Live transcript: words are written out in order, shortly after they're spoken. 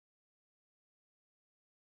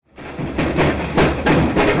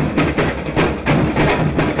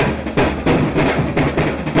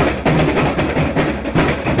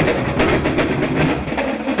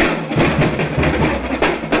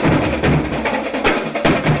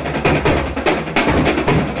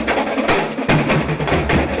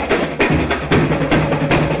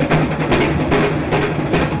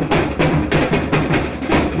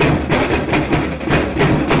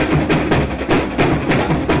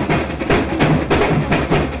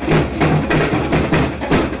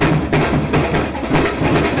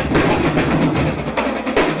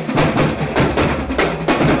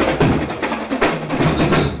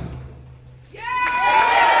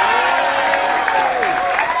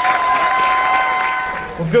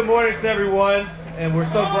Good morning to everyone, and we're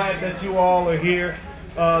so glad that you all are here.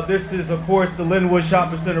 This is, of course, the Linwood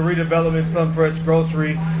Shopping Center redevelopment, Sunfresh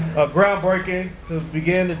Grocery, groundbreaking to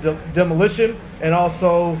begin the demolition and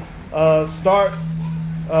also start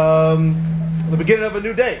the beginning of a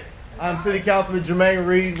new day. I'm City Councilman Jermaine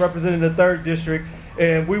Reed, representing the 3rd District,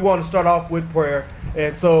 and we want to start off with prayer.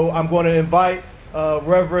 And so I'm going to invite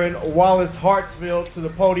Reverend Wallace Hartsfield to the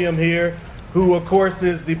podium here, who, of course,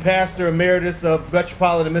 is the pastor emeritus of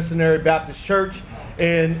Metropolitan Missionary Baptist Church.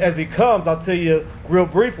 And as he comes, I'll tell you real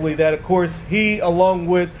briefly that, of course, he, along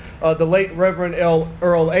with the late Reverend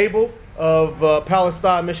Earl Abel of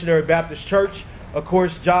Palestine Missionary Baptist Church, of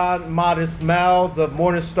course, John Modest Miles of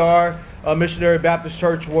Morning Star Missionary Baptist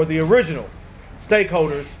Church, were the original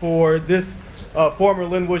stakeholders for this former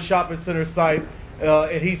Linwood Shopping Center site.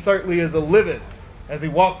 And he certainly is a living, as he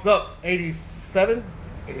walks up, 87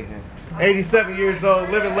 years old,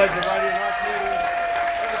 living legend right here in our community.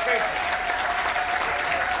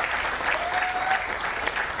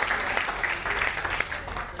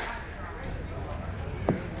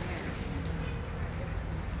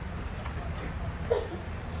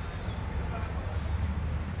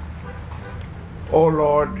 O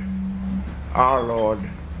Lord, our Lord,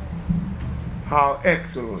 how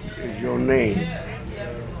excellent is your name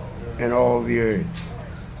in all the earth.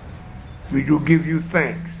 We do give you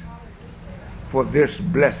thanks for this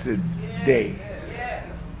blessed day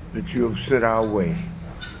that you have sent our way.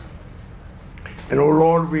 And, O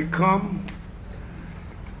Lord, we come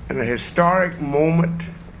in a historic moment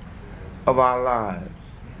of our lives.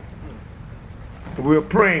 We're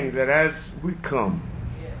praying that as we come,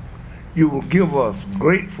 you will give us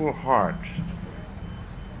grateful hearts,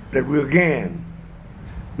 that we again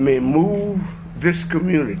may move this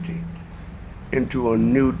community into a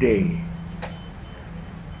new day,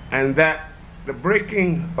 and that the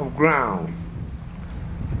breaking of ground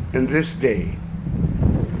in this day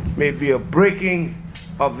may be a breaking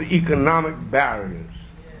of the economic barriers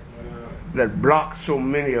that block so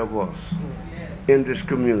many of us in this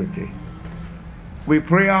community. We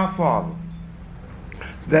pray, our Father,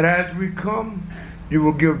 that as we come, you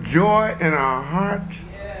will give joy in our hearts,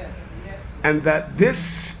 and that this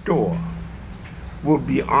store will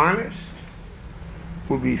be honest,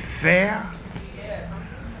 will be fair,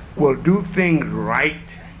 will do things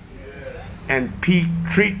right, and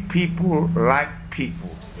treat people like people.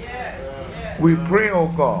 We pray, oh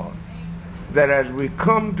God, that as we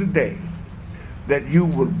come today, that you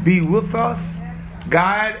will be with us,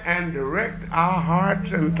 guide and direct our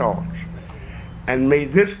hearts and thoughts. And may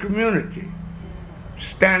this community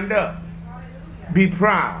stand up, be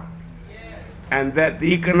proud, and that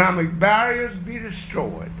the economic barriers be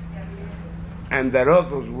destroyed, and that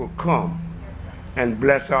others will come and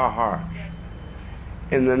bless our hearts.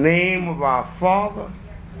 In the name of our Father,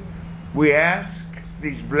 we ask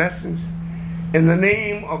these blessings. In the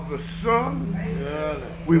name of the Son,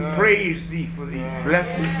 we praise thee for these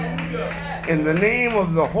blessings. In the name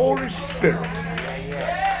of the Holy Spirit,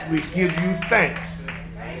 we give you thanks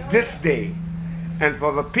this day, and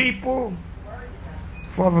for the people,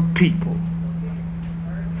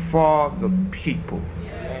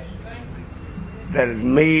 that has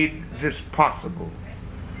made this possible.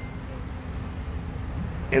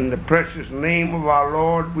 In the precious name of our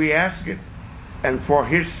Lord, we ask it, and for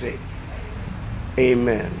his sake,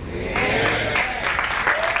 amen. Amen.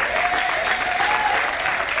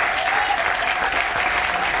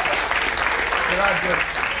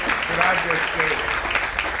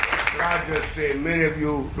 Could I just say, many of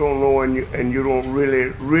you don't know, and you don't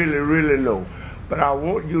really know, but I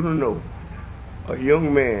want you to know, a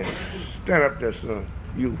young man, stand up there, son,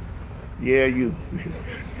 you, yeah, you.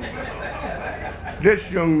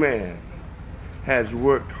 This young man has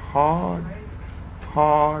worked hard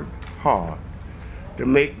to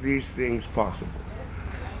make these things possible.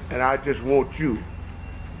 And I just want you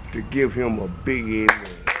to give him a big amen.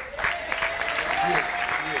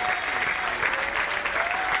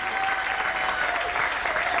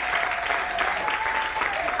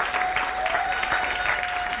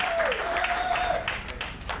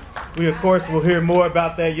 We, of course, will hear more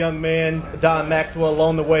about that young man, Don Maxwell,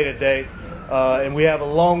 along the way today. And we have a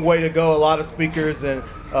long way to go, a lot of speakers, and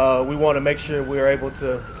we want to make sure we are able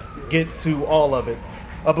to get to all of it.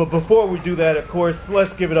 But before we do that, of course,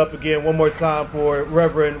 let's give it up again one more time for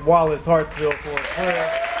Reverend Wallace Hartsfield for prayer.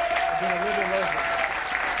 Been a living legend.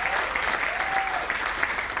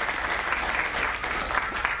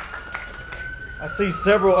 I see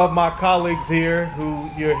several of my colleagues here who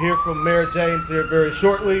you'll hear from Mayor James here very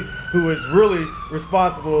shortly, who is really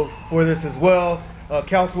responsible for this as well.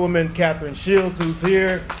 Councilwoman Catherine Shields, who's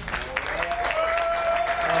here.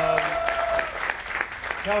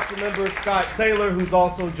 Councilmember Scott Taylor, who's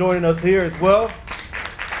also joining us here as well.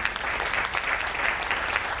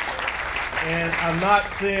 And I'm not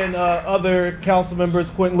seeing other council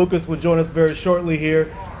members. Quentin Lucas will join us very shortly here.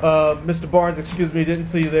 Mr. Barnes, excuse me, didn't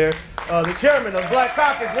see you there. The chairman of Black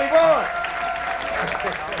Caucus, Lee Barnes.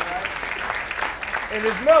 And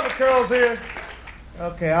is Melba Curls here?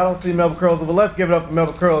 Okay, I don't see Melba Curls, but let's give it up for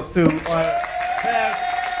Melba Curls too, our past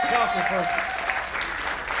council person.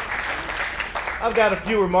 I've got a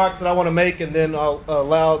few remarks that I want to make, and then I'll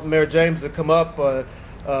allow Mayor James to come up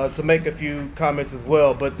to make a few comments as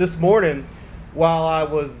well. But this morning, while I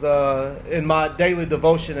was in my daily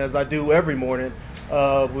devotion, as I do every morning,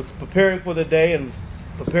 was preparing for the day and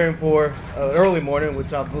preparing for early morning,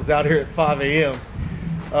 which I was out here at 5 a.m.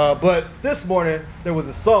 But this morning, there was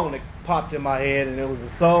a song that popped in my head, and it was a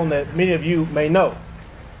song that many of you may know.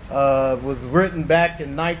 It was written back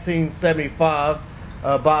in 1975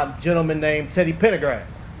 by a gentleman named Teddy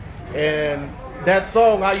Pendergrass. And that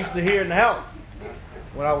song I used to hear in the house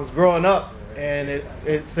when I was growing up, and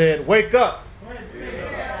it said, "Wake up."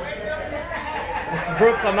 Mr.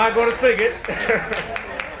 Brooks, I'm not going to sing it.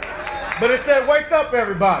 But it said, "Wake up,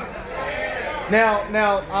 everybody."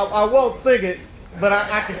 Now I won't sing it, but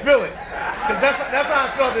I can feel it. Because that's how I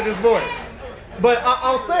felt it this morning. But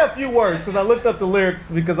I'll say a few words because I looked up the lyrics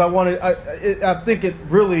because I think it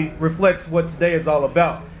really reflects what today is all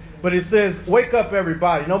about. But it says, "Wake up,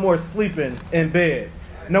 everybody. No more sleeping in bed.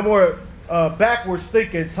 No more backwards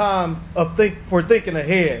thinking, time for thinking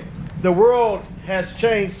ahead. The world has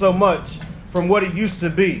changed so much from what it used to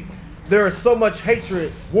be. There is so much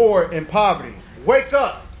hatred, war, and poverty. Wake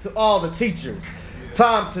up to all the teachers.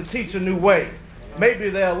 Time to teach a new way. Maybe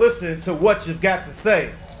they'll listen to what you've got to say.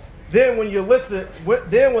 Then when they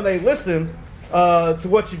listen to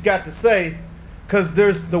what you've got to say, because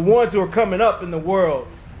there's the ones who are coming up in the world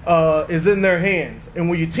is in their hands. And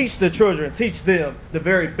when you teach the children, teach them the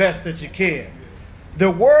very best that you can. The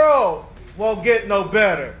world won't get no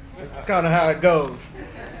better." That's kind of how it goes.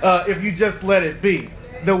 If you just let it be.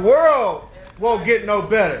 The world won't get no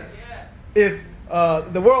better. If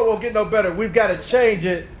the world won't get no better, we've got to change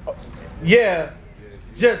it. Yeah,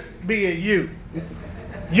 just being you.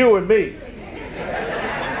 You and me.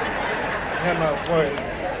 Have my words.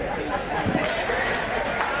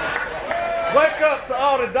 Wake up to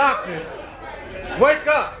all the doctors. Wake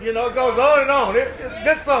up. You know, it goes on and on. It's a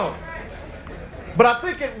good song. But I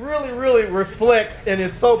think it really, really reflects and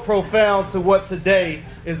is so profound to what today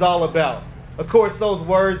is all about. Of course, those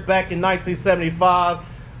words back in 1975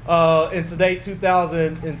 and today,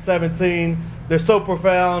 2017, they're so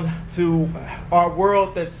profound to our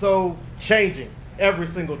world that's so changing every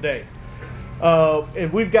single day.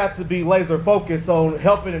 And we've got to be laser focused on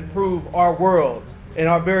helping improve our world and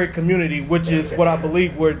our very community, which is what I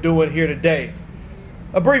believe we're doing here today.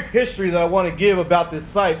 A brief history that I want to give about this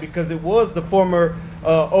site, because it was the former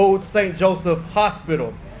old St. Joseph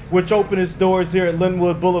Hospital, which opened its doors here at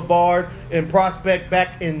Linwood Boulevard in Prospect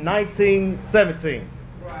back in 1917.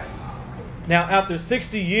 Now, after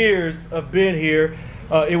 60 years of being here,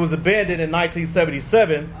 it was abandoned in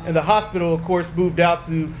 1977, and the hospital, of course, moved out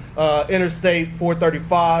to Interstate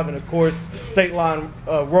 435 and, of course, State Line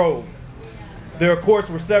Road. There, of course,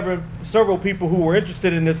 were several people who were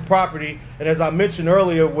interested in this property, and as I mentioned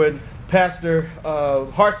earlier, when Pastor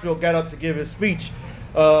Hartsfield got up to give his speech,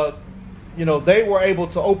 you know, they were able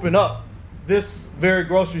to open up this very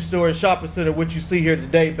grocery store and shopping center, which you see here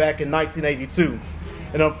today, back in 1982.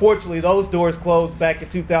 And unfortunately, those doors closed back in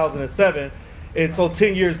 2007. And so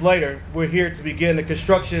 10 years later, we're here to begin the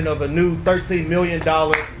construction of a new $13 million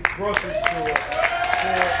grocery store for this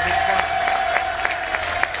property.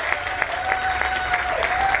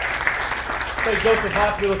 St. Joseph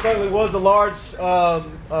Hospital certainly was a large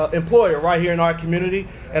employer right here in our community.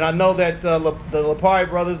 And I know that the Lapari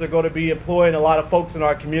brothers are going to be employing a lot of folks in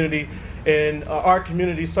our community. And our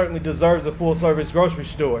community certainly deserves a full-service grocery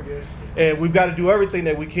store. And we've got to do everything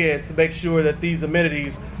that we can to make sure that these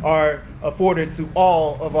amenities are afforded to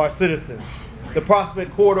all of our citizens. The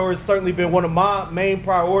Prospect Corridor has certainly been one of my main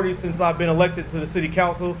priorities since I've been elected to the City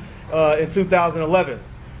Council in 2011.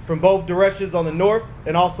 From both directions on the north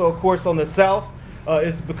and also, of course, on the south,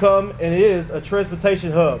 it's become and is a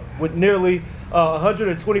transportation hub with nearly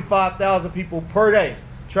 125,000 people per day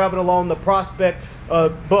traveling along the Prospect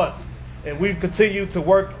bus. And we've continued to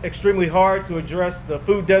work extremely hard to address the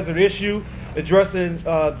food desert issue, addressing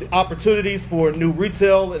the opportunities for new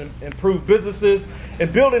retail and improved businesses,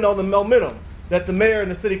 and building on the momentum that the mayor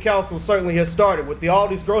and the city council certainly has started with the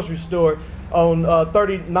Aldi's grocery store on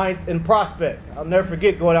 39th and Prospect. I'll never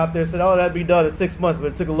forget going out there and saying, "Oh, that'd be done in 6 months," but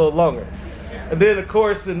it took a little longer. And then, of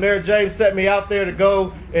course, Mayor James set me out there to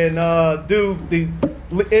go and do the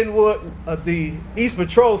Linwood, the East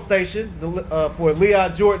Patrol Station for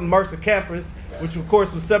Leon Jordan Mercer campus, which of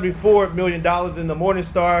course was $74 million, in the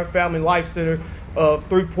Morningstar Family Life Center of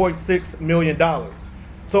 $3.6 million.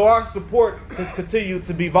 So our support has continued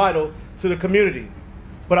to be vital to the community.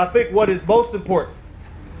 But I think what is most important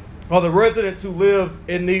are the residents who live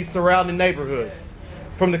in these surrounding neighborhoods.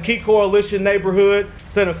 From the Key Coalition neighborhood,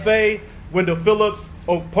 Santa Fe, Wendell Phillips,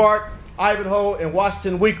 Oak Park, Ivanhoe, and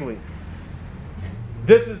Washington Weekly.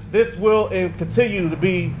 This will continue to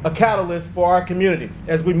be a catalyst for our community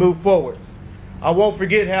as we move forward. I won't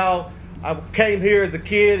forget how I came here as a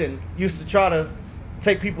kid and used to try to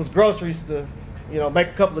take people's groceries to, make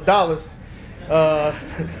a couple of dollars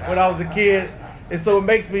when I was a kid. And so it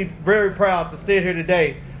makes me very proud to stand here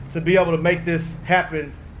today to be able to make this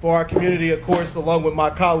happen for our community, of course, along with my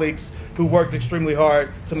colleagues who worked extremely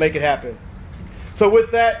hard to make it happen. So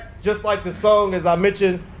with that, just like the song, as I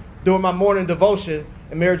mentioned during my morning devotion,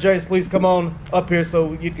 and Mayor James, please come on up here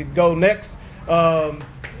so you could go next. But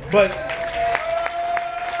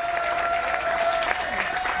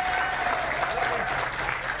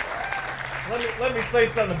let me say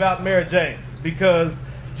something about Mayor James, because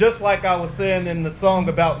just like I was saying in the song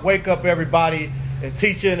about Wake Up Everybody and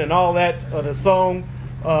teaching and all that, the song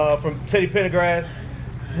from Teddy Pendergrass,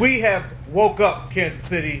 we have woke up Kansas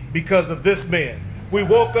City because of this man. We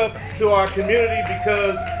woke up to our community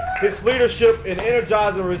because his leadership in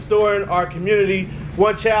energizing and restoring our community,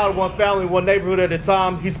 one child, one family, one neighborhood at a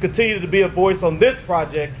time. He's continued to be a voice on this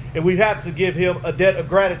project, and we have to give him a debt of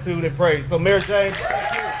gratitude and praise. So Mayor James,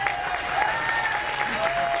 thank you.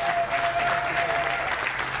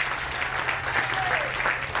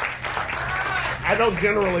 I don't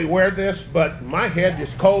generally wear this, but my head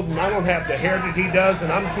is cold and I don't have the hair that he does,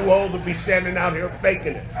 and I'm too old to be standing out here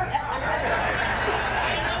faking it.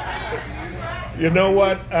 You know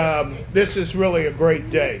what? This is really a great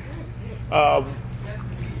day.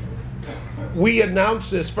 We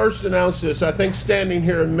first announced this, I think, standing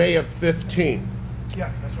here in May of 15.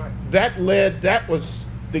 Yeah, that's right. That was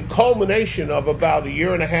the culmination of about 1.5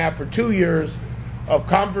 years or 2 years of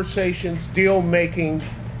conversations, deal making,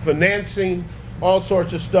 financing, all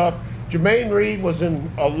sorts of stuff. Jermaine Reed was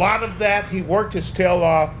in a lot of that. He worked his tail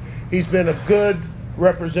off. He's been a good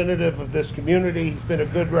representative of this community. He's been a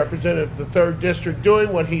good representative of the 3rd District,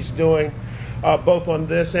 doing what he's doing, both on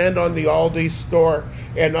this and on the Aldi store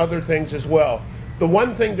and other things as well. The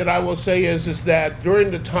one thing that I will say is that during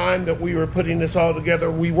the time that we were putting this all together,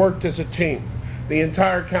 we worked as a team. The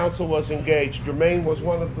entire council was engaged. Jermaine was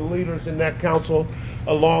one of the leaders in that council,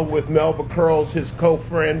 along with Melba Curls, his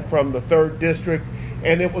co-friend from the 3rd District,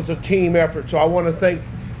 and it was a team effort. So I want to thank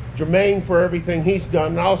Jermaine for everything he's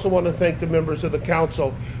done. And I also want to thank the members of the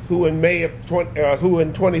council who in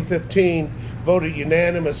 2015 voted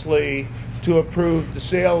unanimously to approve the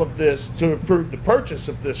sale of this, to approve the purchase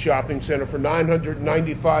of this shopping center for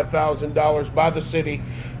 $995,000 by the city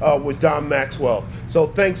with Don Maxwell. So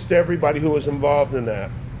thanks to everybody who was involved in that.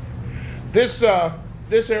 This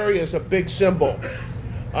area is a big symbol.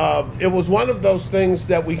 It was one of those things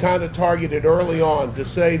that we kind of targeted early on to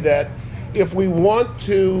say that if we want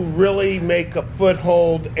to really make a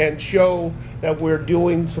foothold and show that we're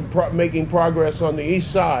doing making progress on the east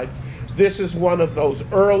side, this is one of those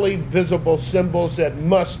early visible symbols that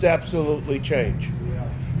must absolutely change.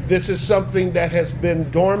 This is something that has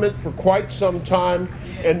been dormant for quite some time,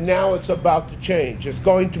 and now it's about to change. It's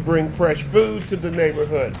going to bring fresh food to the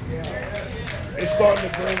neighborhood. It's going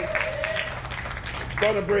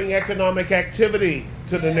to bring economic activity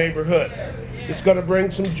to the neighborhood. It's going to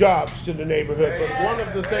bring some jobs to the neighborhood. But one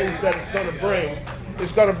of the things that it's going to bring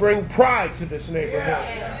is going to bring pride to this neighborhood,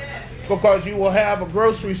 because you will have a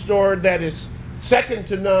grocery store that is second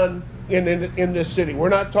to none in this city. We're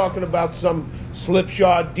not talking about some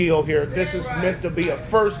slipshod deal here. This is meant to be a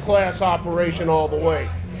first-class operation all the way.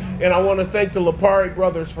 And I want to thank the Lipari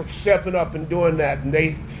brothers for stepping up and doing that. And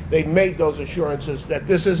they made those assurances that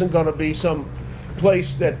this isn't going to be some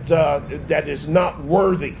place that is not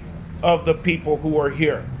worthy of the people who are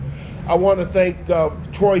here. I want to thank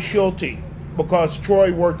Troy Schulte, because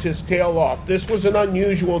Troy worked his tail off. This was an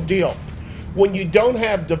unusual deal. When you don't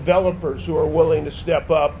have developers who are willing to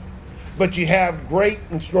step up, but you have great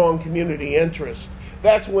and strong community interest,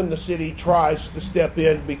 that's when the city tries to step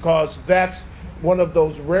in, because that's one of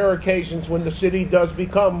those rare occasions when the city does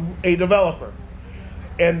become a developer.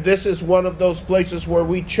 And this is one of those places where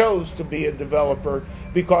we chose to be a developer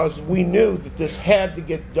because we knew that this had to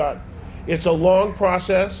get done. It's a long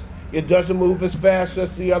process. It doesn't move as fast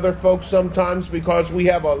as the other folks sometimes because we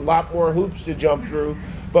have a lot more hoops to jump through.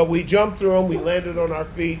 But we jumped through them, we landed on our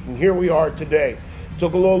feet, and here we are today.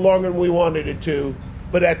 Took a little longer than we wanted it to,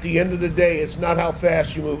 but at the end of the day, it's not how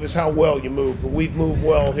fast you move, it's how well you move. But we've moved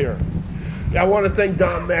well here. I want to thank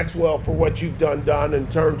Don Maxwell for what you've done, Don, in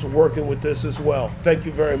terms of working with this as well. Thank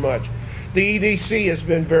you very much. The EDC has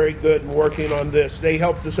been very good in working on this. They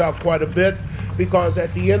helped us out quite a bit because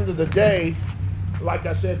at the end of the day, like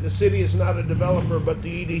I said, the city is not a developer, but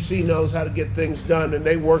the EDC knows how to get things done, and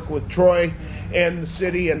they work with Troy and the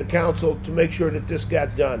city and the council to make sure that this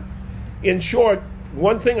got done. In short,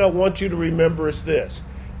 one thing I want you to remember is this.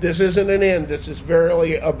 This isn't an end. This is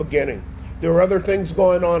verily a beginning. There are other things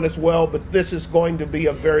going on as well, but this is going to be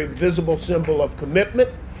a very visible symbol of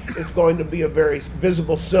commitment. It's going to be a very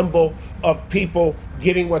visible symbol of people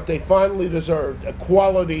getting what they finally deserved, a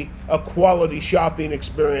quality shopping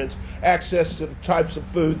experience, access to the types of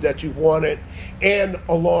food that you've wanted, and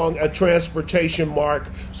along a transportation mark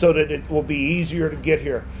so that it will be easier to get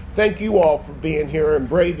here. Thank you all for being here and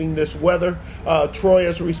braving this weather. Troy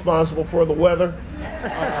is responsible for the weather.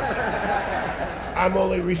 I'm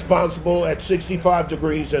only responsible at 65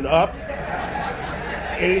 degrees and up.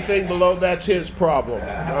 Anything below, that's his problem,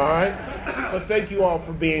 all right? But thank you all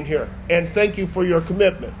for being here, and thank you for your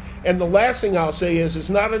commitment. And the last thing I'll say is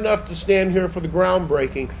it's not enough to stand here for the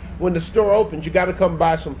groundbreaking. When the store opens, you got to come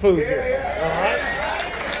buy some food here, all right?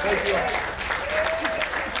 Thank you all.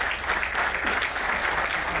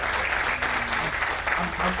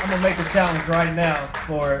 I'm going to make a challenge right now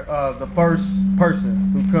for the first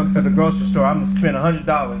person who comes to the grocery store. I'm going to spend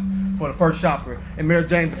 $100 for the first shopper, and Mayor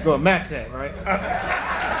James is going to match that, right?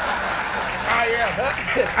 I am.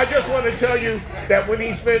 I just want to tell you that when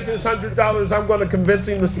he spends his $100, I'm going to convince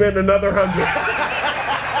him to spend another $100.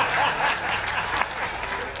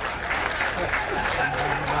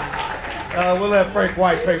 We'll let Frank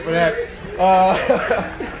White pay for that.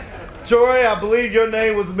 Troy, I believe your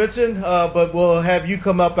name was mentioned, but we'll have you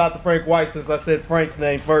come up after Frank White since I said Frank's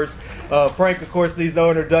name first. Frank, of course, needs no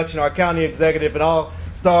introduction, our county executive and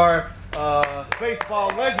all-star baseball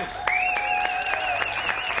legend.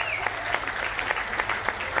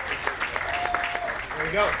 There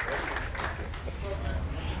you go.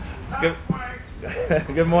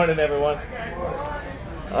 Good morning, everyone.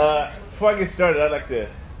 Before I get started, I'd like to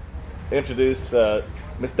introduce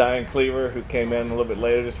Miss Diane Cleaver, who came in a little bit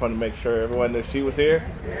later. Just wanted to make sure everyone knew she was here.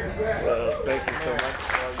 Thank you so much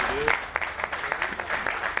for all you do.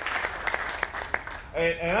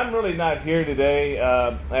 And I'm really not here today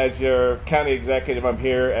as your county executive. I'm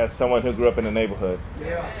here as someone who grew up in the neighborhood.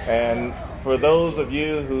 And for those of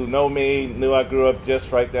you who know me, knew I grew up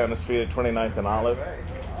just right down the street at 29th and Olive.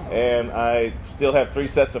 And I still have 3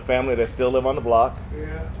 sets of family that still live on the block.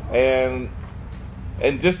 And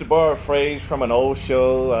just to borrow a phrase from an old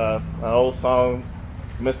show, an old song,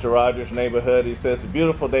 Mr. Rogers' Neighborhood, he says, "It's a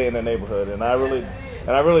beautiful day in the neighborhood," and I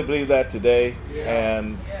really believe that today.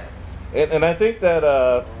 And I think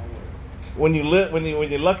that when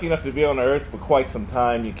you're lucky enough to be on the earth for quite some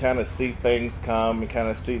time, you kind of see things come, you kind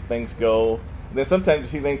of see things go, and then sometimes you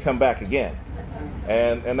see things come back again.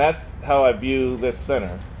 And that's how I view this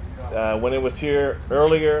center. When it was here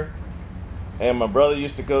earlier, and my brother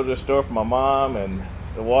used to go to the store for my mom and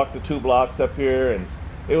walk the 2 blocks up here, and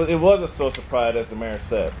it was a source of pride, as the mayor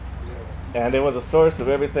said. And it was a source of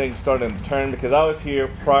everything starting to turn, because I was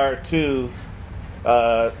here prior to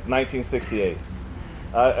 1968.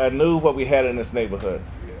 I knew what we had in this neighborhood.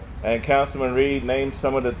 And Councilman Reed named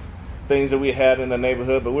some of the things that we had in the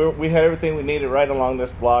neighborhood, but we had everything we needed right along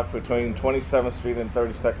this block between 27th Street and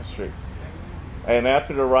 32nd Street. And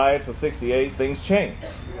after the riots of 68, things changed.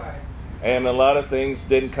 And a lot of things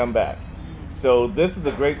didn't come back. So this is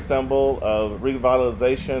a great symbol of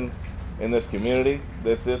revitalization in this community.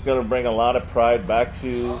 This is going to bring a lot of pride back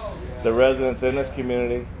to the residents in this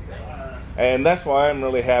community. And that's why I'm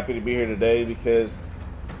really happy to be here today, because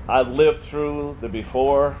I've lived through the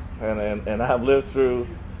before and I've lived through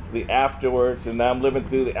the afterwards, and now I'm living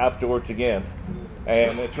through the afterwards again.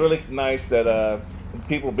 And it's really nice that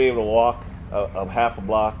people be able to walk a half a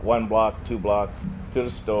block, 1 block, 2 blocks to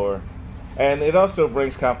the store. And it also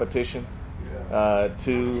brings competition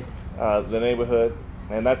to the neighborhood,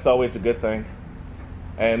 and that's always a good thing.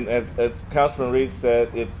 And as Councilman Reed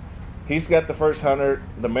said, he's got the first 100,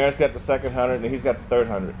 the mayor's got the second 100, and he's got the third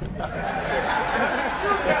 100.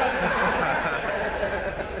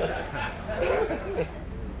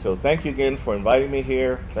 So thank you again for inviting me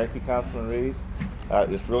here. Thank you, Councilman Reed.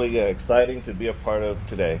 It's really exciting to be a part of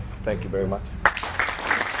today. Thank you very much.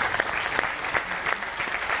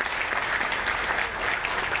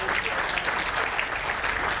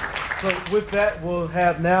 So with that, we'll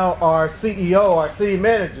have now our CEO, our city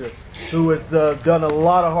manager, who has done a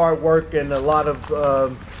lot of hard work and a lot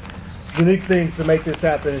of unique things to make this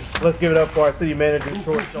happen. Let's give it up for our city manager,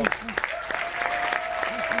 Troy Schultz.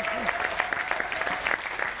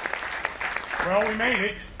 Well, we made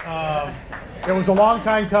it. It was a long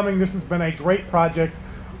time coming. This has been a great project.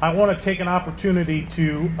 I want to take an opportunity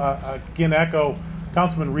to again echo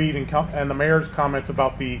Councilman Reed and the mayor's comments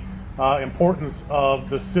about the importance of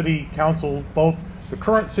the city council, both the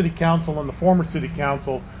current city council and the former city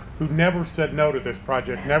council, who never said no to this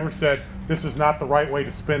project, never said this is not the right way to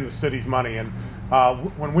spend the city's money. And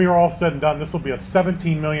when we are all said and done, this will be a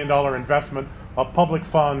 $17 million investment of public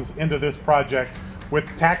funds into this project,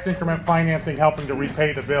 with tax increment financing helping to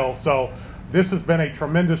repay the bill. So this has been a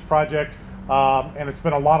tremendous project, and it's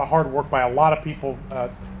been a lot of hard work by a lot of people.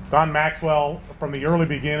 Don Maxwell, from the early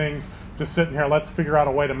beginnings, just sitting here, let's figure out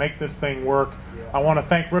a way to make this thing work. I want to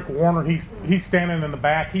thank Rick Warner. He's standing in the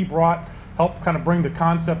back. He helped kind of bring the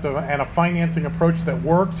concept of and a financing approach that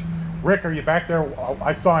worked. Rick, are you back there?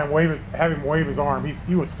 I saw him have him wave his arm.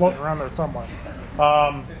 He was floating around there somewhere.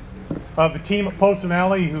 The team at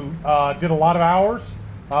Pocinelli, who did a lot of hours,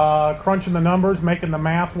 crunching the numbers, making the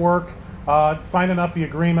math work, signing up the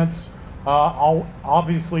agreements.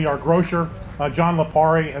 Obviously, our grocer, John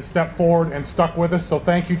Lapari, has stepped forward and stuck with us, so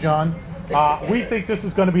thank you, John. We think this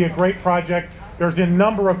is going to be a great project. There's a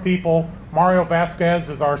number of people. Mario Vasquez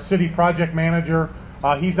is our city project manager.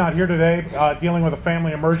 He's not here today dealing with a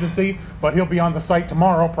family emergency, but he'll be on the site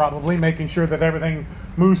tomorrow probably, making sure that everything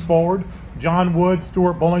moves forward. John Wood,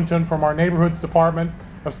 Stuart Bullington from our neighborhoods department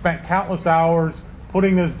have spent countless hours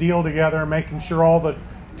putting this deal together, making sure all the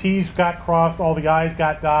T's got crossed, all the I's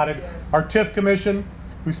got dotted. Our TIF commission,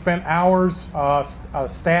 who spent hours,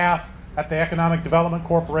 staff at the Economic Development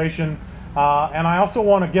Corporation. And I also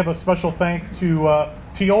want to give a special thanks to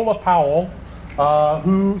Teola Powell,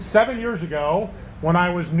 who 7 years ago, when I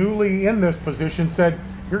was newly in this position, said,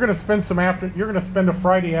 you're going to spend a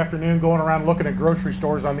Friday afternoon going around looking at grocery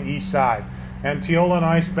stores on the east side. And Teola and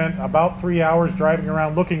I spent about 3 hours driving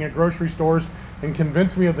around looking at grocery stores and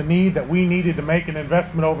convinced me of the need that we needed to make an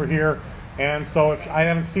investment over here. And so I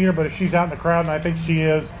haven't seen her, but if she's out in the crowd, and I think she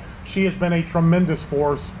has been a tremendous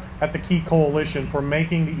force at the Key Coalition for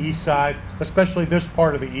making the east side, especially this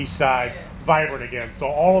part of the east side, vibrant again. So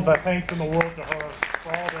all of the thanks in the world to her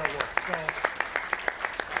for all their work. So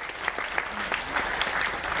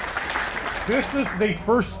this is the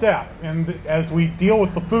first step, and as we deal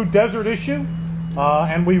with the food desert issue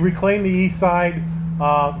and we reclaim the east side,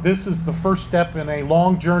 this is the first step in a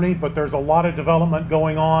long journey, but there's a lot of development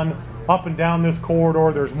going on up and down this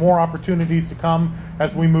corridor. There's more opportunities to come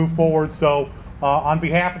as we move forward. So on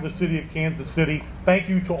behalf of the city of Kansas City, thank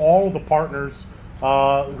you to all of the partners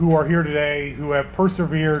who are here today, who have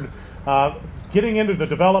persevered. Getting into the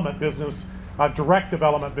development business, direct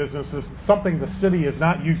development business, is something the city is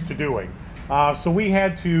not used to doing. So we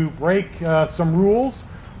had to break some rules,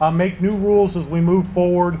 make new rules as we move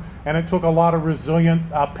forward, and it took a lot of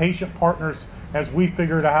resilient, patient partners as we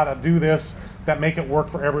figured out how to do this that make it work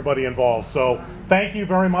for everybody involved. So thank you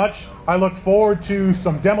very much. I look forward to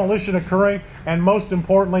some demolition occurring, and most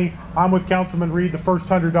importantly, I'm with Councilman Reed. The first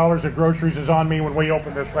 $100 of groceries is on me when we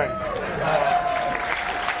open this thing.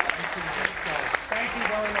 Thank you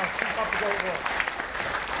very much. Keep up the great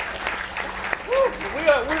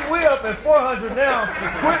work. We up at 400 now.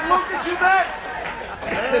 Quentin Lucas, you next.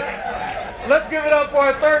 Let's give it up for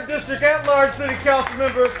our 3rd District at-large City Council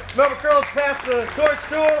member. Member Curls, pass the torch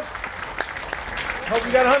to him. Hope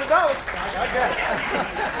you got $100.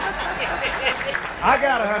 I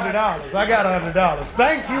got $100.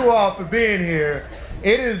 Thank you all for being here.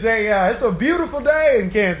 It is it's a beautiful day in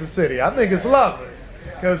Kansas City. I think it's lovely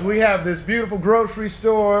because we have this beautiful grocery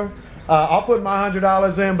store. I'll put my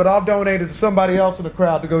 $100 in, but I'll donate it to somebody else in the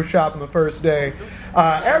crowd to go shopping the first day.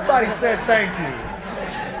 Everybody said thank you.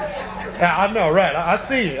 Yeah, I know, right? I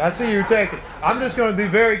see you. I see you taking it. I'm just going to be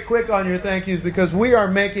very quick on your thank yous because we are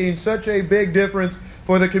making such a big difference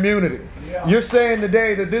for the community. Yeah. You're saying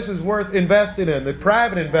today that this is worth investing in, that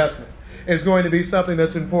private investment is going to be something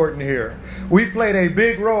that's important here. We've played a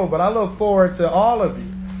big role, but I look forward to all of you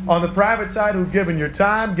on the private side who've given your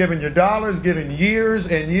time, given your dollars, given years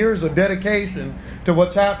and years of dedication to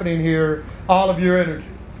what's happening here, all of your energy.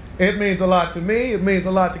 It means a lot to me. It means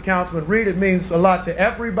a lot to Councilman Reed. It means a lot to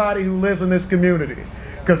everybody who lives in this community.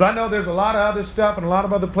 Because I know there's a lot of other stuff and a lot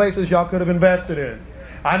of other places y'all could have invested in.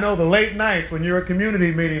 I know the late nights when you're at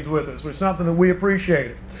community meetings with us was something that we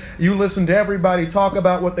appreciated. You listen to everybody talk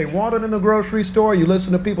about what they wanted in the grocery store. You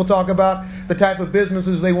listen to people talk about the type of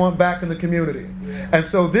businesses they want back in the community. And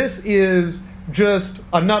so this is just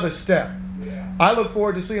another step. I look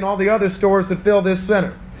forward to seeing all the other stores that fill this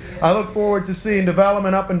center. I look forward to seeing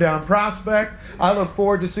development up and down Prospect. I look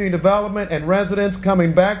forward to seeing development and residents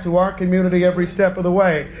coming back to our community every step of the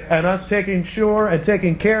way, and us taking sure and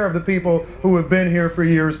taking care of the people who have been here for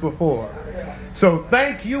years before. So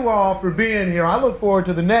thank you all for being here. I look forward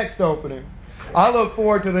to the next opening. I look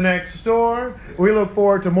forward to the next store. We look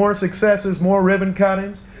forward to more successes, more ribbon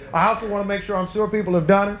cuttings. I also want to make sure, I'm sure people have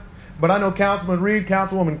done it, but I know Councilman Reed,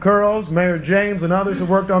 Councilwoman Curls, Mayor James, and others have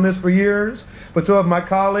worked on this for years. But so have my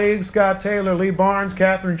colleagues, Scott Taylor, Lee Barnes,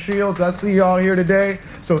 Catherine Shields. I see you all here today,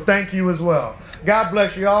 so thank you as well. God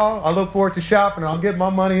bless you all. I look forward to shopping, and I'll get my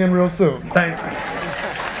money in real soon. Thank you.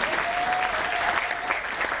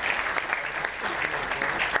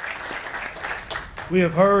 We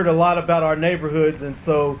have heard a lot about our neighborhoods, and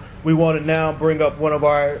so we want to now bring up one of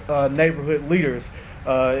our neighborhood leaders.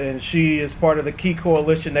 And she is part of the Key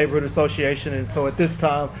Coalition Neighborhood Association. And so at this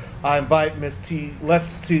time, I invite Ms.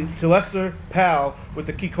 Lester Powell with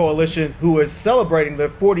the Key Coalition, who is celebrating their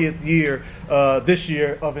 40th year this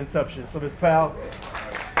year of inception. So Ms. Powell.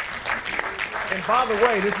 And by the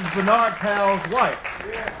way, this is Bernard Powell's wife.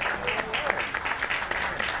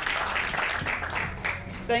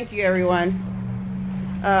 Thank you, everyone.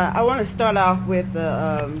 I want to start off with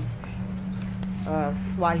the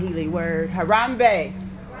Swahili word, Harambe.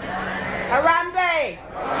 Harambe.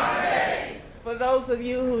 Harambe. For those of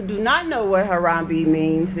you who do not know what Harambe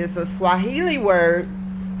means, it's a Swahili word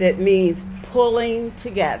that means pulling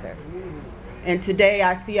together. And today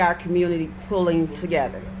I see our community pulling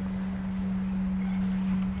together.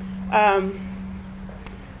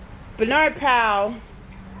 Bernard Powell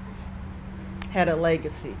had a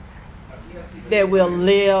legacy that will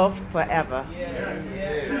live forever.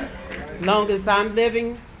 Long as I'm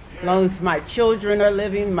living, long as my children are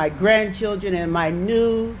living, my grandchildren, and my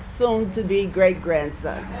new, soon-to-be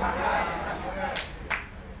great-grandson.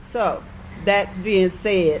 So, that being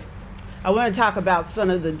said, I want to talk about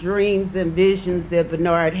some of the dreams and visions that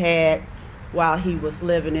Bernard had while he was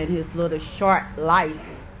living in his little short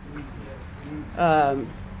life.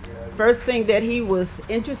 First thing that he was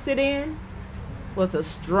interested in was a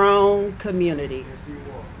strong community.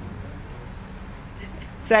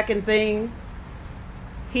 Second thing,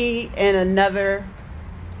 he and another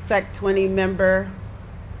SEC 20 member,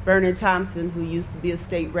 Vernon Thompson, who used to be a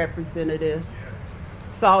state representative,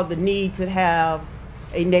 saw the need to have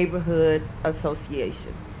a neighborhood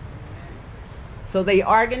association. So they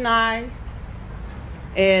organized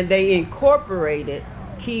and they incorporated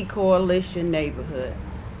Key Coalition Neighborhood.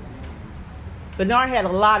 Bernard had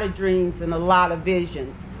a lot of dreams and a lot of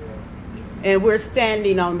visions, and we're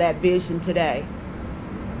standing on that vision today.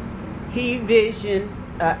 He visioned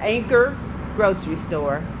an anchor grocery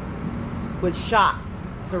store with shops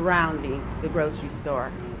surrounding the grocery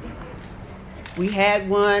store. We had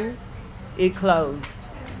one, it closed.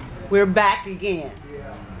 We're back again.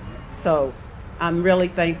 So I'm really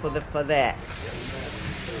thankful for that.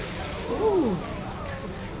 Ooh,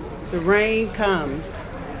 the rain comes.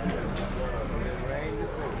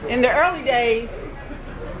 In the early days,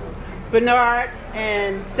 Bernard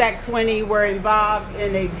and SEC 20 were involved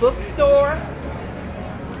in a bookstore.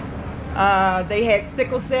 They had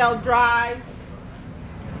sickle cell drives.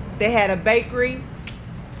 They had a bakery.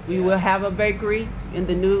 We will have a bakery in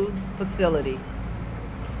the new facility.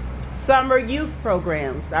 Summer youth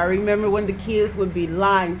programs. I remember when the kids would be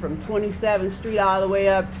lined from 27th Street all the way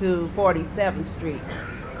up to 47th Street,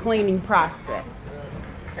 cleaning Prospect.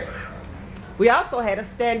 We also had a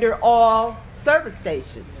Standard Oil service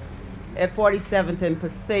station at 47th and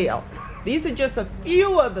Paseo. These are just a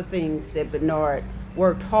few of the things that Bernard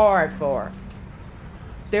worked hard for.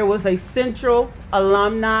 There was a Central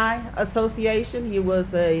Alumni Association. He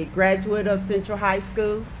was a graduate of Central High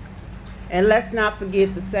School. And let's not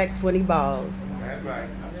forget the SEC 20 balls,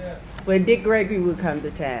 where Dick Gregory would come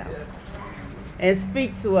to town and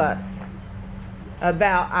speak to us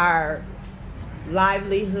about our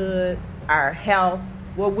livelihood, our health,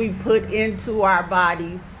 what we put into our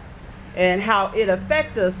bodies, and how it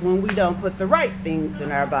affects us when we don't put the right things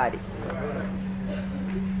in our body.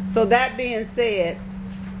 So that being said,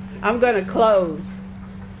 I'm going to close.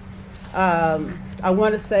 I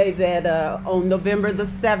want to say that on November the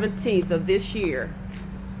 17th of this year,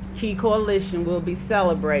 Key Coalition will be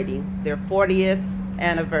celebrating their 40th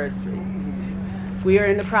anniversary. We are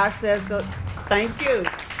in the process of, thank you.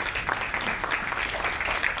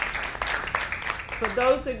 For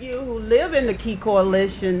those of you who live in the Key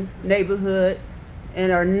Coalition neighborhood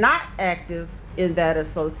and are not active in that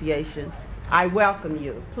association, I welcome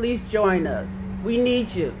you. Please join us. We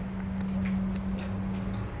need you.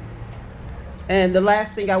 And the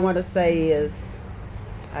last thing I want to say is,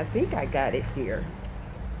 I think I got it here.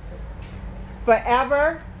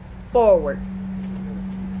 Forever forward.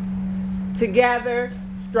 Together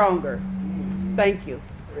stronger. Thank you.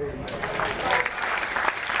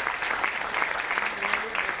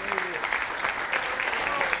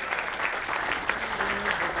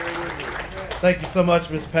 Thank you so much,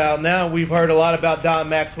 Ms. Powell. Now we've heard a lot about Don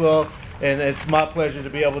Maxwell, and it's my pleasure to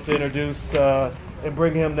be able to introduce and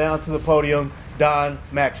bring him down to the podium, Don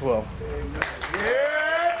Maxwell.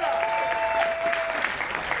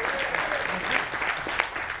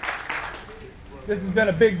 This has been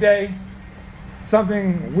a big day,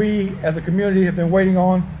 something we as a community have been waiting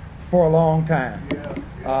on for a long time.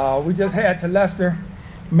 We just had to Lester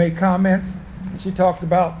make comments, and she talked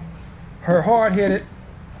about her hard-headed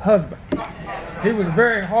husband. He was a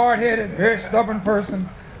very hard-headed, very stubborn person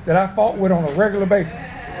that I fought with on a regular basis.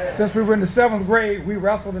 Since we were in the 7th grade, we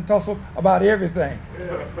wrestled and tussled about everything.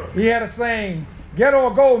 He had a saying, ghetto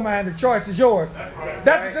or gold mine, the choice is yours.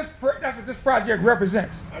 That's what this project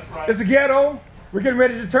represents. It's a ghetto. We're getting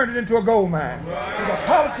ready to turn it into a gold mine. We're going to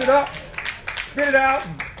polish it up, spit it out,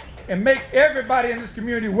 and make everybody in this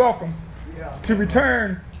community welcome to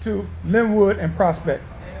return to Linwood and Prospect.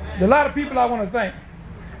 There are a lot of people I want to thank.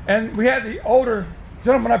 And we had the older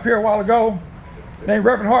gentleman up here a while ago named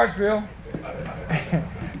Reverend Hartsfield.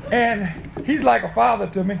 And he's like a father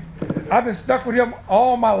to me. I've been stuck with him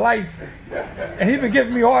all my life. And he's been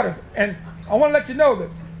giving me orders. And I want to let you know that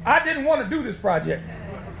I didn't want to do this project.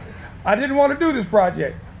 I didn't want to do this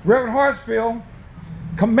project. Reverend Hartsfield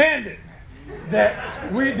commanded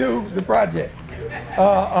that we do the project.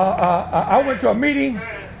 I went to a meeting.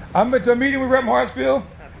 I went to a meeting with Reverend Hartsfield.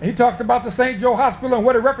 He talked about the St. Joe Hospital and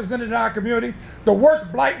what it represented in our community, the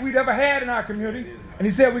worst blight we'd ever had in our community, and he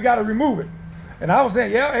said we got to remove it. And I was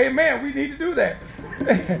saying, yeah, amen, we need to do that.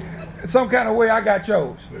 Some kind of way I got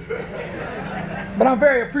chose. But I'm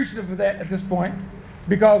very appreciative of that at this point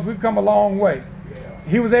because we've come a long way.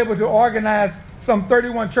 He was able to organize some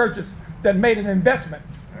 31 churches that made an investment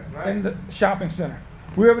in the shopping center.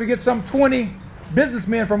 We were able to get some 20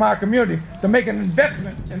 businessmen from our community to make an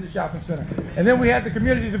investment in the shopping center. And then we had the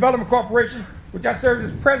Community Development Corporation, which I served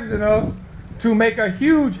as president of, to make a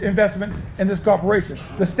huge investment in this corporation.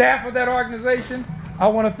 The staff of that organization, I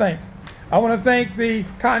want to thank. I want to thank the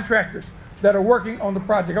contractors that are working on the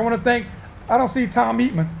project. I want to thank, I don't see Tom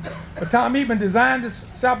Eatman, but Tom Eatman designed this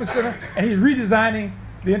shopping center, and he's redesigning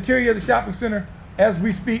the interior of the shopping center as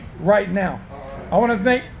we speak right now. I want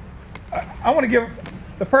to give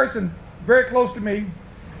the person very close to me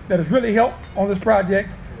that has really helped on this project,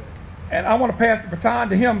 and I want to pass the baton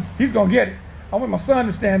to him. He's going to get it. I want my son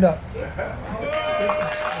to stand up.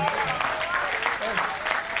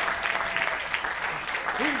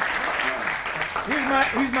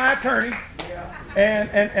 He's my attorney,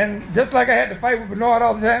 and just like I had to fight with Bernard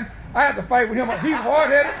all the time, I had to fight with him. He's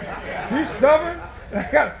hard-headed, he's stubborn,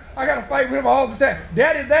 and I got to fight with him all the time.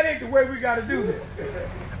 Daddy, that ain't the way we got to do this.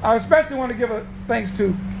 I especially want to give a thanks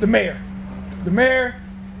to the mayor. The mayor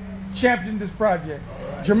championed this project.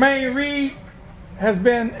 Jermaine Reed has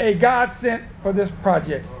been a godsend for this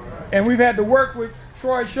project. And we've had to work with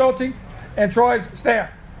Troy Schulte and Troy's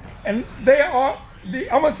staff. And they are,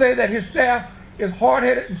 I'm going to say that his staff is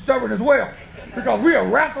hard-headed and stubborn as well, because we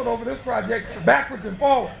have wrestled over this project backwards and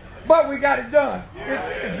forward. But we got it done.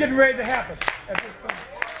 It's getting ready to happen at this point.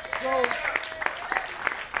 So,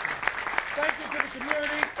 thank you to the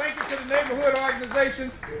community. Thank you to the neighborhood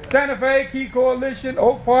organizations, Santa Fe, Key Coalition,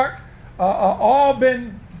 Oak Park, all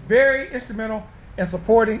been very instrumental in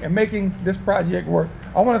supporting and making this project work.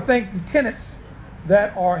 I want to thank the tenants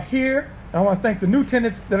that are here, and I want to thank the new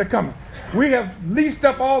tenants that are coming. We have leased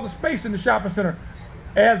up all the space in the shopping center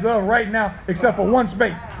as of right now, except for one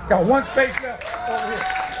space. Got one space left over here.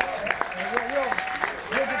 And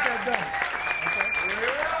we'll get that done.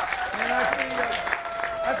 And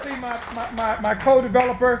I see my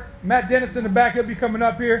co-developer, Matt Dennis, in the back. He'll be coming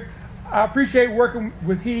up here. I appreciate working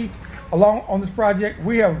with he along on this project.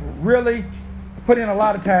 We have really put in a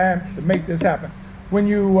lot of time to make this happen. When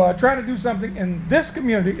you try to do something in this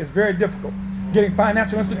community, it's very difficult. Getting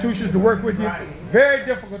financial institutions to work with you, very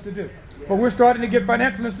difficult to do. But we're starting to get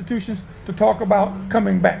financial institutions to talk about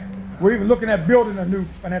coming back. We're even looking at building a new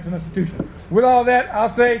financial institution. With all that, I'll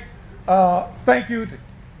say thank you to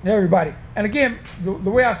everybody. And again, the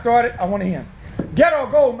way I started, I want to end. Ghetto or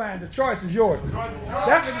gold mine, the choice is yours.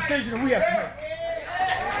 That's a decision that we have to make.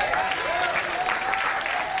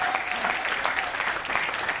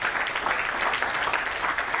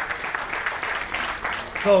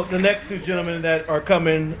 So the next two gentlemen that are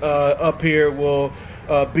coming up here will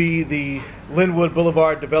be the Linwood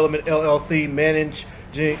Boulevard Development LLC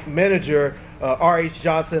manager R.H.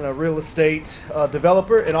 Johnson, a real estate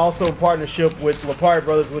developer, and also in partnership with Lapari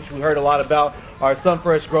Brothers, which we heard a lot about, our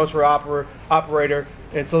Sunfresh grocery operator.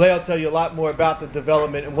 And so they'll tell you a lot more about the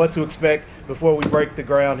development and what to expect before we break the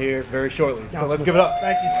ground here very shortly. So let's give it up.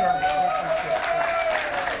 Thank you, sir.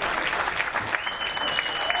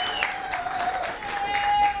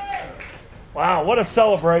 Wow, what a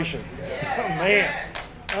celebration. Oh, man,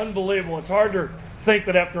 unbelievable. It's hard to think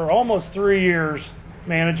that after almost 3 years,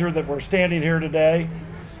 manager, that we're standing here today,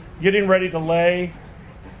 getting ready to lay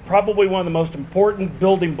probably one of the most important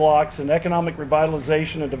building blocks in economic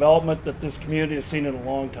revitalization and development that this community has seen in a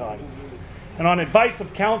long time. And on advice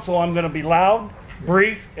of council, I'm going to be loud,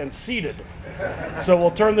 brief, and seated. So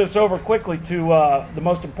we'll turn this over quickly to the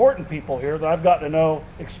most important people here that I've gotten to know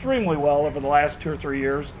extremely well over the last 2 or 3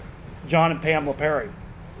 years, John and Pamela Perry.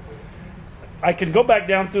 I can go back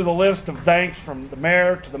down through the list of thanks from the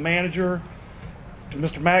mayor to the manager to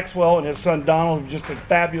Mr. Maxwell and his son Donald, who've just been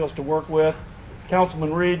fabulous to work with.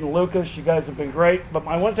 Councilman Reed and Lucas, you guys have been great. But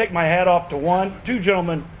I want to take my hat off to two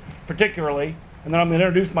gentlemen particularly, and then I'm going to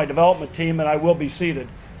introduce my development team, and I will be seated.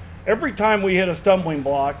 Every time we hit a stumbling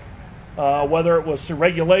block, whether it was through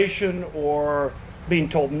regulation or being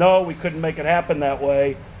told no, we couldn't make it happen that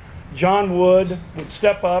way, John Wood would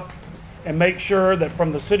step up and make sure that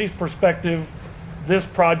from the city's perspective, this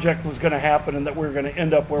project was going to happen and that we were going to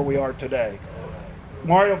end up where we are today.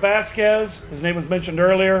 Mario Vasquez, his name was mentioned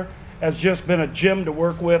earlier, has just been a gem to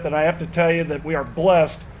work with, and I have to tell you that we are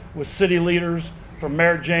blessed with city leaders from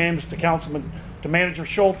Mayor James to Manager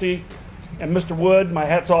Schulte, and Mr. Wood, my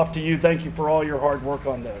hat's off to you. Thank you for all your hard work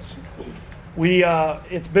on this.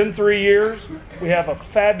 It's been 3 years. We have a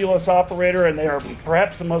fabulous operator, and they are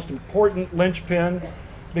perhaps the most important linchpin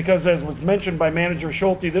because, as was mentioned by Manager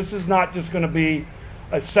Schulte, this is not just going to be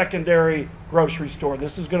a secondary grocery store.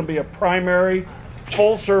 This is going to be a primary,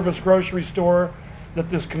 full-service grocery store that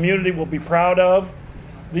this community will be proud of.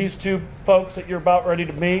 These two folks that you're about ready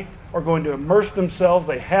to meet are going to immerse themselves.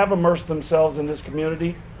 They have immersed themselves in this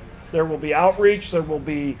community. There will be outreach, there will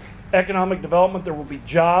be economic development, there will be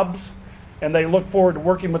jobs, and they look forward to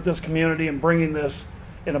working with this community and bringing this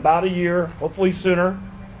in about a year, hopefully sooner,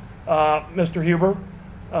 Mr. Huber,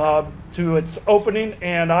 to its opening.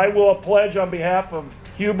 And I will pledge on behalf of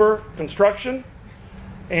Huber Construction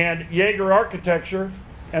and Yeager Architecture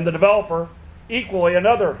and the developer equally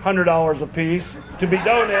another $100 apiece to be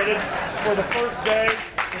donated for the first day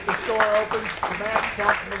that the store opens to match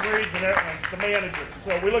Councilman Reed's and the manager.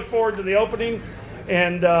 So we look forward to the opening,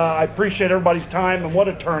 and I appreciate everybody's time, and what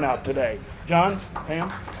a turnout today. John, Pam?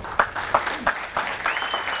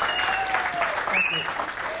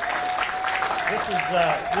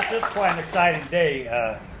 This is quite an exciting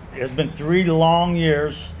day. It's been 3 long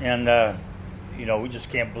years, and we just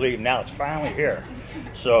can't believe now it's finally here.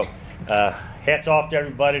 So hats off to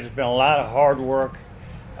everybody. There's been a lot of hard work.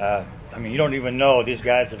 You don't even know, these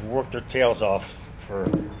guys have worked their tails off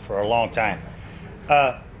for a long time.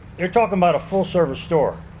 They're talking about a full-service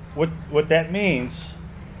store. What that means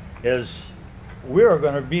is we are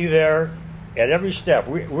going to be there at every step.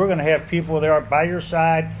 We're going to have people there by your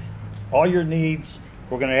side, all your needs.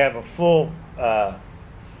 We're going to have a full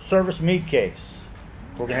service meat case.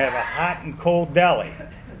 We're going to have a hot and cold deli.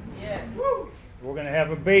 We're going to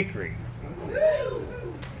have a bakery.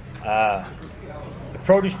 The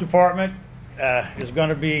produce department is going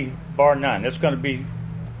to be bar none. It's going to be,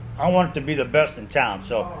 I want it to be the best in town.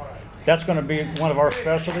 So that's going to be one of our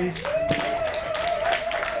specialties.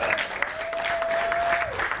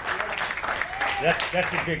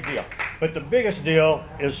 That's a big deal. But the biggest deal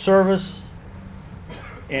is service.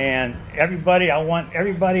 And I want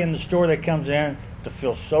everybody in the store that comes in to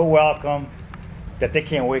feel so welcome that they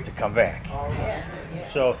can't wait to come back.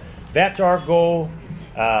 So that's our goal.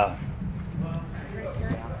 I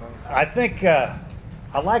think I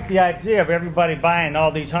like the idea of everybody buying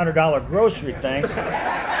all these $100 grocery things.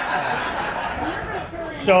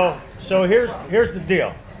 So here's the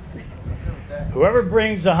deal. Whoever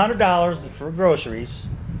brings $100 for groceries,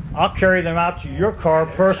 I'll carry them out to your car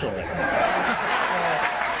personally. And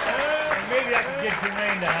maybe I can get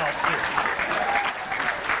Jermaine to help too.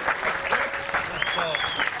 So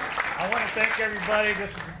I want to thank everybody.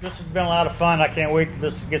 This has been a lot of fun. I can't wait for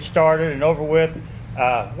this to get started and over with.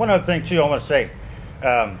 One other thing too I want to say.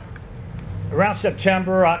 Around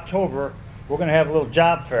September, October, we're going to have a little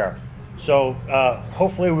job fair. So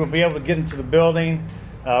hopefully we'll be able to get into the building.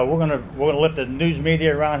 We're gonna let the news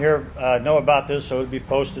media around here know about this, so it'll be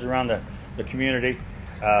posted around the community.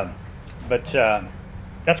 But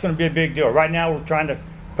that's going to be a big deal. Right now, we're trying to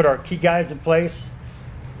put our key guys in place.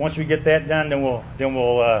 once we get that done, then we'll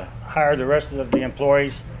hire the rest of the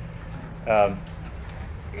employees.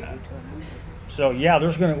 So yeah,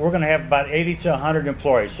 we're gonna have about 80 to 100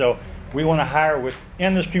 employees. So we want to hire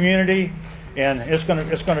within this community, and it's gonna be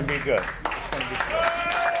good. It's gonna be good. Thank you.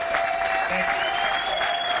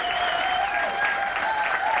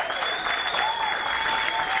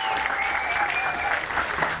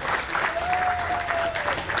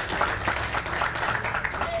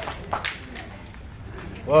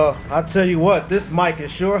 Well, I'll tell you what, this mic is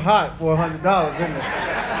sure hot for $100, isn't it?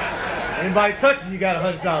 Anybody touch it, you got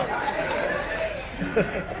 $100.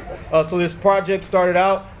 So this project started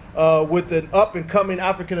out with an up-and-coming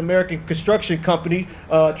African-American construction company,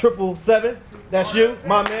 777. That's you,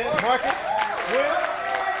 my man, Marcus. Will.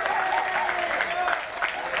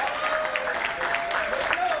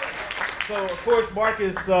 So, of course,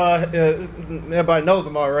 Marcus, everybody knows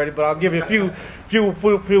him already, but I'll give you a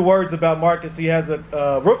few words about Marcus. He has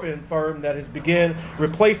a roofing firm that has begun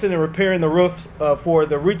replacing and repairing the roofs for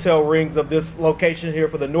the retail rings of this location here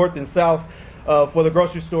for the north and south for the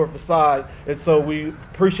grocery store facade. And so we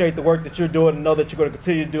appreciate the work that you're doing and know that you're going to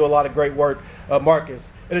continue to do a lot of great work,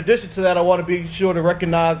 Marcus. In addition to that, I want to be sure to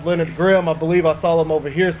recognize Leonard Grimm. I believe I saw him over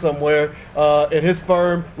here somewhere in his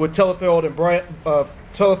firm with Telefeld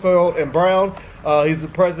and Brown. He's the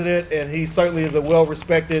president, and he certainly is a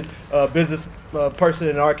well-respected business person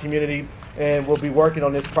in our community, and will be working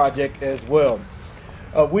on this project as well.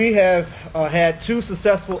 We have had 2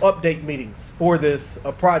 successful update meetings for this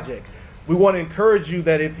project. We want to encourage you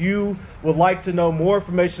that if you would like to know more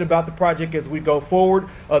information about the project as we go forward,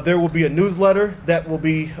 there will be a newsletter that will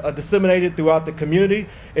be disseminated throughout the community,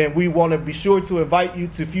 and we want to be sure to invite you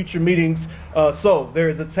to future meetings. So there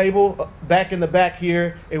is a table back in the back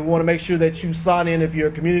here, and we want to make sure that you sign in if you're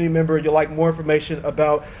a community member and you'd like more information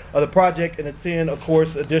about the project and attend, of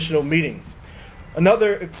course, additional meetings.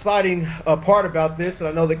 Another exciting part about this, and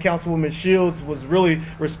I know that Councilwoman Shields was really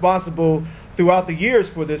responsible throughout the years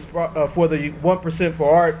for this, for the 1% for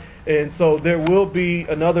Art, and so there will be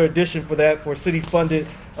another addition for that for city-funded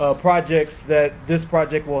projects that this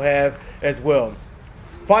project will have as well.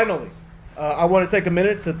 Finally, I want to take a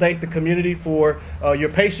minute to thank the community for your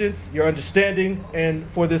patience, your understanding, and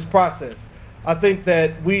for this process. I think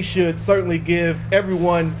that we should certainly give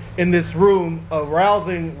everyone in this room a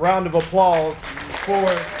rousing round of applause for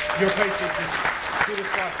your patience through this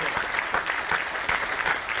process.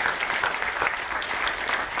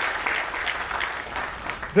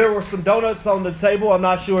 There were some donuts on the table. I'm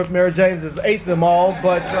not sure if Mary James has ate them all,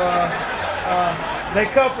 but they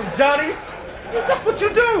come from Johnny's. That's what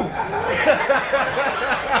you do.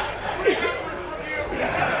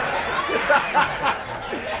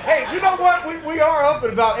 Hey, you know what? We are up at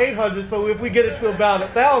about 800, so if we get it to about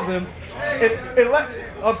 1,000,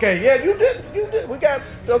 okay, yeah, you did. We got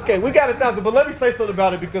 1,000, but let me say something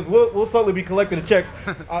about it because we'll certainly be collecting the checks.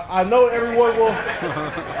 I know everyone will.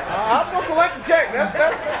 I'm gonna collect the check.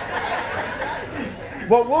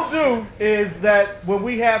 What we'll do is that when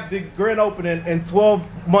we have the grand opening in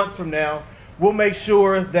 12 months from now, we'll make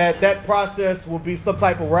sure that that process will be some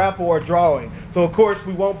type of raffle or drawing. So, of course,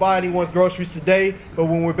 we won't buy anyone's groceries today, but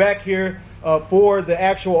when we're back here for the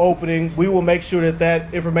actual opening, we will make sure that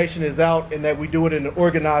that information is out and that we do it in an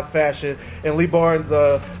organized fashion. And Lee Barnes,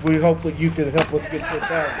 hopefully you can help us get to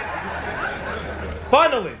that.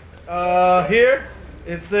 Finally, here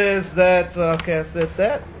it says that, okay, I said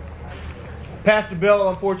that. Pastor Bell,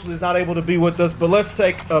 unfortunately, is not able to be with us, but let's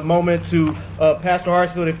take a moment to Pastor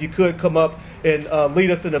Hartsfield, if you could come up and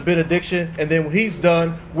lead us in a benediction. And then when he's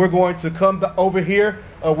done, we're going to come over here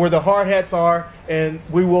where the hard hats are, and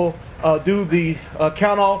we will do the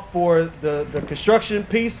count off for the construction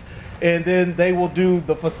piece, and then they will do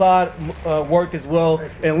the facade work as well.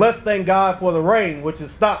 And let's thank God for the rain, which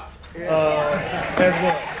has stopped as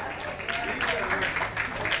well.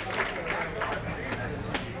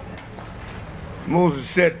 Moses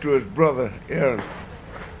said to his brother Aaron,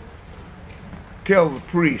 tell the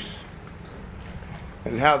priests,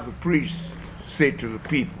 and have the priests say to the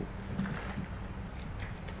people,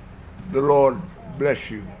 the Lord bless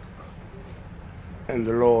you, and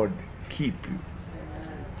the Lord keep you,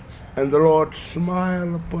 and the Lord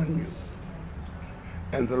smile upon you,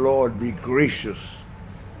 and the Lord be gracious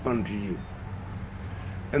unto you,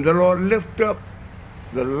 and the Lord lift up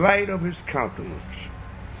the light of his countenance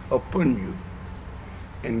upon you,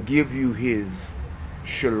 and give you his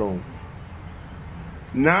shalom.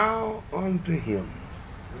 Now unto him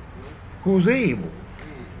who's able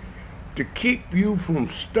to keep you from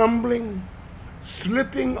stumbling,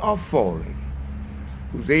 slipping, or falling,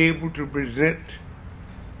 who's able to present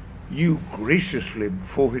you graciously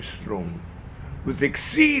before his throne with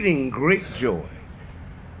exceeding great joy.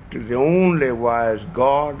 To the only wise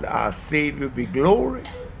God, our Savior, be glory,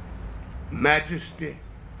 majesty,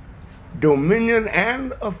 dominion,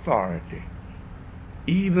 and authority,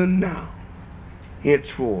 even now,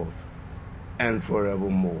 henceforth, and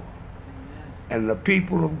forevermore. And the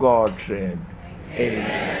people of God said,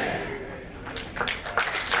 Amen.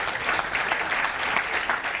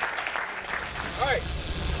 All right,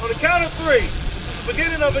 on the count of 3, this is the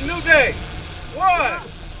beginning of a new day. 1,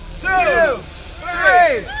 2,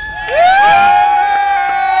 3.